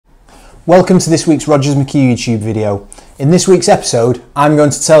Welcome to this week's Rogers McHugh YouTube video. In this week's episode, I'm going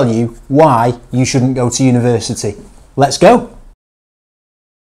to tell you why you shouldn't go to university. Let's go!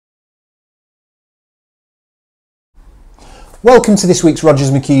 Welcome to this week's Rogers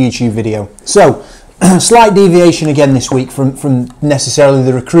McHugh YouTube video. So, slight deviation again this week from necessarily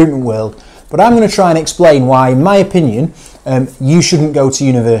the recruitment world, but I'm going to try and explain why, in my opinion, you shouldn't go to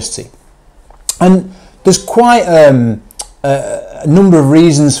university. And there's quite a number of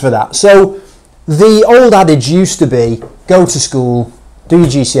reasons for that. So the old adage used to be go to school, do your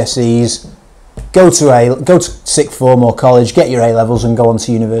GCSEs, go to sixth form or college, get your A levels and go on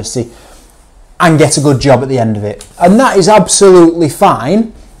to university and get a good job at the end of it. And that is absolutely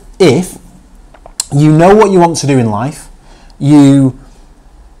fine if you know what you want to do in life, you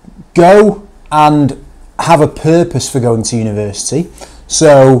go and have a purpose for going to university.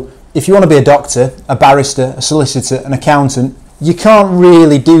 So if you want to be a doctor, a barrister, a solicitor, an accountant, you can't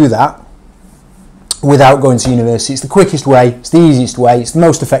really do that without going to university. It's the quickest way, it's the easiest way, it's the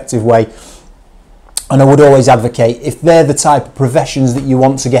most effective way. And I would always advocate, if they're the type of professions that you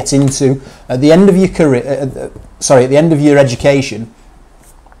want to get into at the end of your career, at the end of your education,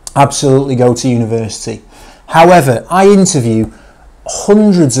 absolutely go to university. However, I interview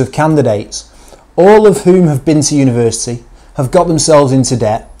hundreds of candidates, all of whom have been to university, have got themselves into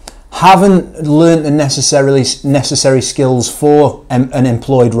debt, haven't learnt the necessary skills for an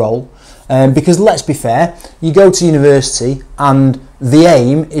employed role, because let's be fair, you go to university and the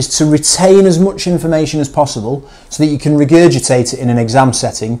aim is to retain as much information as possible so that you can regurgitate it in an exam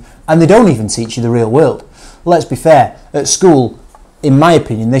setting, and they don't even teach you the real world. Let's be fair, at school, in my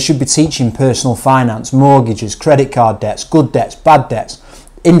opinion, they should be teaching personal finance, mortgages, credit card debts, good debts, bad debts,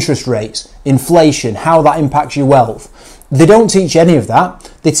 interest rates, inflation, how that impacts your wealth. They don't teach any of that.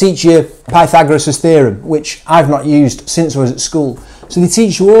 They teach you Pythagoras' theorem, which I've not used since I was at school. So they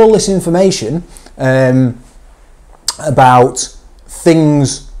teach you all this information about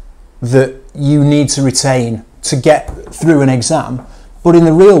things that you need to retain to get through an exam. But in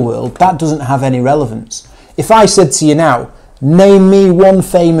the real world, that doesn't have any relevance. If I said to you now, name me one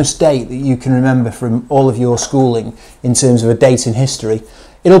famous date that you can remember from all of your schooling in terms of a date in history,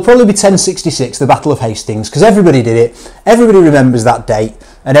 it'll probably be 1066, the Battle of Hastings, because everybody did it, everybody remembers that date,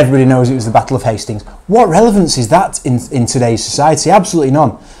 and everybody knows it was the Battle of Hastings. What relevance is that in today's society? Absolutely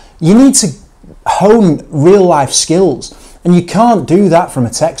none. You need to hone real life skills, and you can't do that from a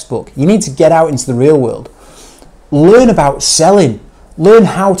textbook. You need to get out into the real world. Learn about selling, learn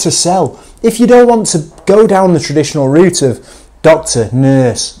how to sell. If you don't want to go down the traditional route of doctor,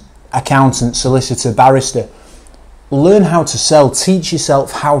 nurse, accountant, solicitor, barrister, learn how to sell, teach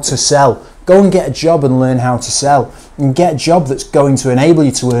yourself how to sell. Go and get a job and learn how to sell. And get a job that's going to enable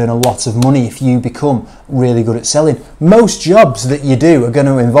you to earn a lot of money if you become really good at selling. Most jobs that you do are going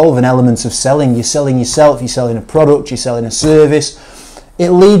to involve an element of selling. You're selling yourself, you're selling a product, you're selling a service. It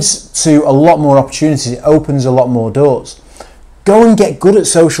leads to a lot more opportunities, it opens a lot more doors. Go and get good at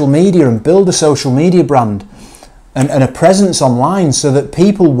social media and build a social media brand and a presence online so that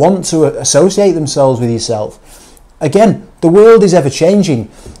people want to associate themselves with yourself. Again, the world is ever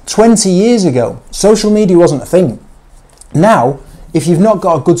changing. 20 years ago, social media wasn't a thing. Now, if you've not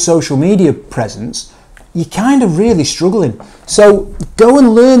got a good social media presence, you're kind of really struggling. So go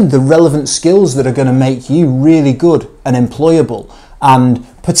and learn the relevant skills that are going to make you really good and employable and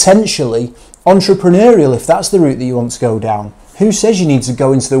potentially entrepreneurial if that's the route that you want to go down. Who says you need to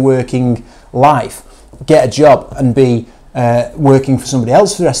go into the working life, get a job and be working for somebody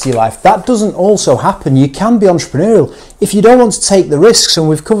else for the rest of your life? That doesn't also happen. You can be entrepreneurial if you don't want to take the risks, and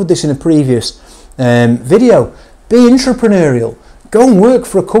we've covered this in a previous video. Be entrepreneurial. Go and work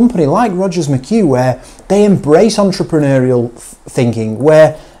for a company like Rogers McHugh where they embrace entrepreneurial thinking,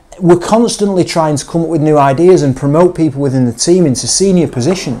 where we're constantly trying to come up with new ideas and promote people within the team into senior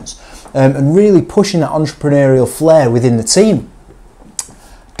positions, and really pushing that entrepreneurial flair within the team.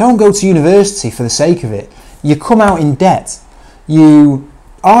 Don't go to university for the sake of it. You come out in debt, you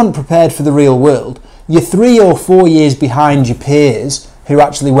aren't prepared for the real world, you're 3 or 4 years behind your peers who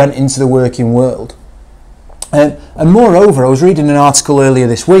actually went into the working world. And moreover, I was reading an article earlier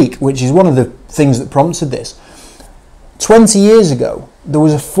this week, which is one of the things that prompted this. 20 years ago, there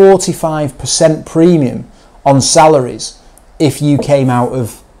was a 45% premium on salaries if you came out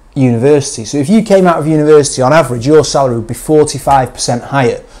of university. So if you came out of university, on average, your salary would be 45%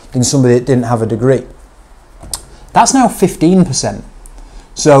 higher than somebody that didn't have a degree. That's now 15%.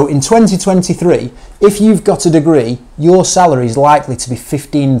 So in 2023, if you've got a degree, your salary is likely to be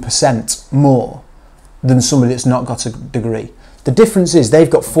 15% more than somebody that's not got a degree. The difference is they've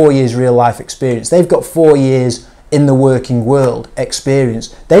got 4 years real life experience. They've got 4 years in the working world experience.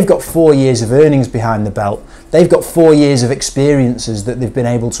 They've got 4 years of earnings behind the belt. They've got 4 years of experiences that they've been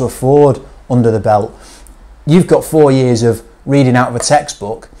able to afford under the belt. You've got 4 years of reading out of a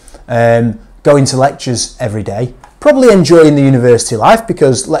textbook, going to lectures every day, probably enjoying the university life,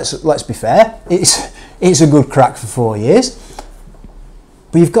 because let's be fair, it's a good crack for 4 years.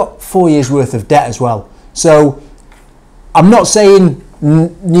 But you've got 4 years worth of debt as well. So I'm not saying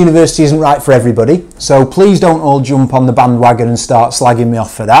university isn't right for everybody, so please don't all jump on the bandwagon and start slagging me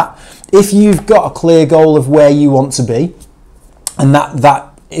off for that. If you've got a clear goal of where you want to be, and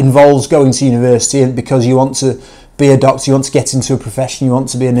that involves going to university, and because you want to be a doctor, you want to get into a profession, you want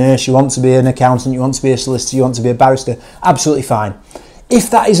to be a nurse, you want to be an accountant, you want to be a solicitor, you want to be a barrister, absolutely fine. If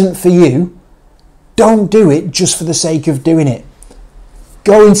that isn't for you, don't do it just for the sake of doing it.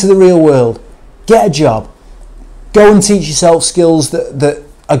 Go into the real world, get a job, go and teach yourself skills that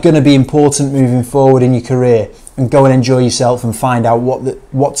are going to be important moving forward in your career, and go and enjoy yourself and find out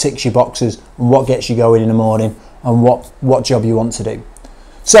what ticks your boxes and what gets you going in the morning and what job you want to do.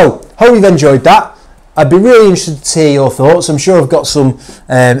 So, hope you've enjoyed that. I'd be really interested to hear your thoughts. I'm sure I've got some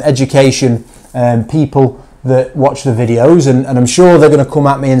education people that watch the videos, and I'm sure they're going to come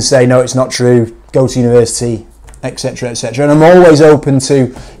at me and say, no, it's not true, go to university, etc, etc. And I'm always open to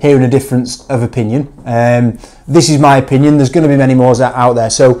hearing a difference of opinion. This is my opinion. There's going to be many more out there.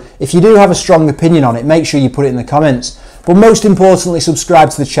 So if you do have a strong opinion on it, make sure you put it in the comments. But most importantly, subscribe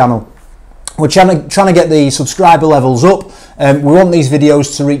to the channel. We're trying to get the subscriber levels up. We want these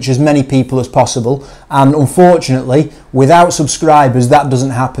videos to reach as many people as possible, and unfortunately, without subscribers, that doesn't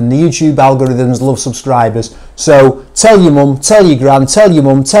happen. The YouTube algorithms love subscribers. So tell your mum, tell your gran, tell your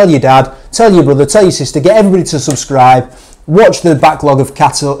mum, tell your dad, tell your brother, tell your sister, get everybody to subscribe. Watch the back catalogue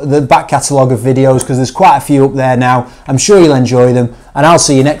of videos, because there's quite a few up there now. I'm sure you'll enjoy them, and I'll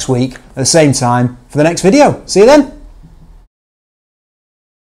see you next week at the same time for the next video. See you then.